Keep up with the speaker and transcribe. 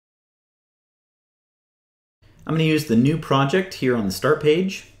I'm going to use the new project here on the start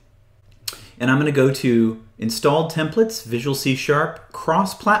page. And I'm going to go to Installed Templates, Visual C#,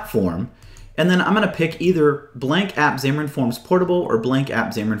 Cross-Platform. And then I'm going to pick either blank app Xamarin.Forms Portable or blank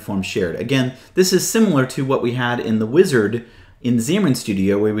app Xamarin.Forms Shared. Again, this is similar to what we had in the wizard in Xamarin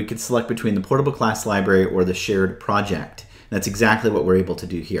Studio, where we could select between the portable class library or the shared project. That's exactly what we're able to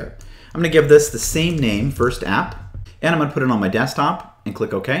do here. I'm going to give this the same name, First App, and I'm going to put it on my desktop and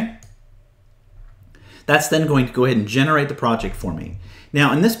click OK. That's then going to go ahead and generate the project for me.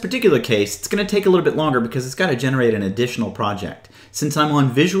 Now, in this particular case, it's going to take a little bit longer because it's got to generate an additional project. Since I'm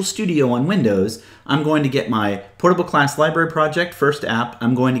on Visual Studio on Windows, I'm going to get my portable class library project, First App.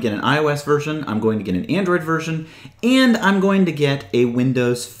 I'm going to get an iOS version, I'm going to get an Android version, and I'm going to get a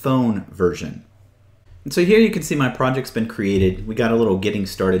Windows Phone version. And so here you can see my project's been created. We got a little getting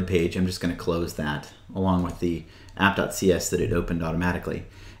started page. I'm just going to close that along with the app.cs that it opened automatically.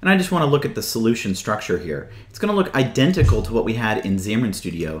 And I just want to look at the solution structure here. It's going to look identical to what we had in Xamarin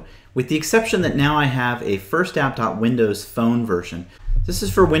Studio, with the exception that now I have a First App.Windows Phone version. This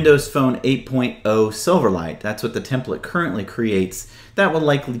is for Windows Phone 8.0 Silverlight. That's what the template currently creates. That will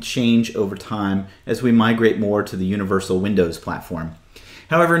likely change over time as we migrate more to the Universal Windows platform.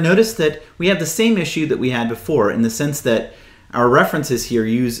 However, notice that we have the same issue that we had before in the sense that our references here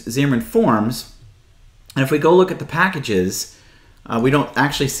use Xamarin.Forms, and if we go look at the packages, we don't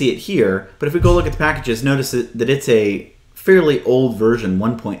actually see it here, but if we go look at the packages, notice that it's a fairly old version,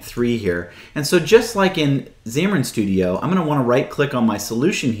 1.3 here. And so just like in Xamarin Studio, I'm going to want to right-click on my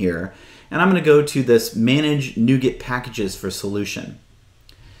solution here, and I'm going to go to this Manage NuGet Packages for Solution.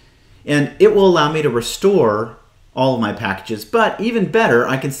 And it will allow me to restore all of my packages, but even better,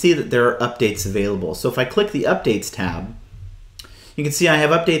 I can see that there are updates available. So if I click the Updates tab, you can see I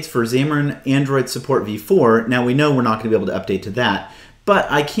have updates for Xamarin Android Support v4. Now we know we're not going to be able to update to that,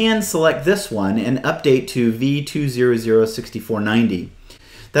 but I can select this one and update to v2006490.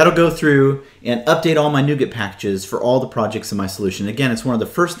 That'll go through and update all my NuGet packages for all the projects in my solution. Again, it's one of the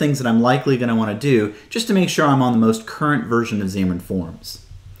first things that I'm likely going to want to do just to make sure I'm on the most current version of Xamarin.Forms.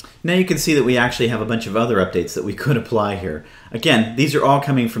 Now you can see that we actually have a bunch of other updates that we could apply here. Again, these are all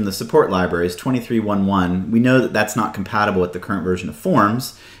coming from the support libraries, 23.1.1. We know that that's not compatible with the current version of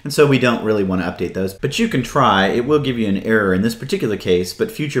Forms, and so we don't really want to update those. But you can try. It will give you an error in this particular case,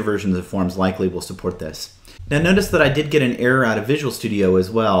 but future versions of Forms likely will support this. Now notice that I did get an error out of Visual Studio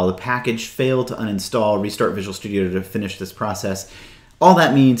as well. The package failed to uninstall, restart Visual Studio to finish this process. All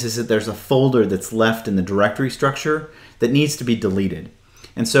that means is that there's a folder that's left in the directory structure that needs to be deleted.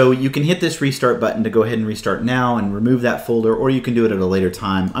 And so you can hit this restart button to go ahead and restart now and remove that folder, or you can do it at a later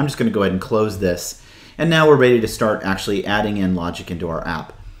time. I'm just going to go ahead and close this. And now we're ready to start actually adding in logic into our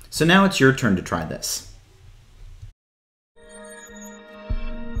app. So now it's your turn to try this.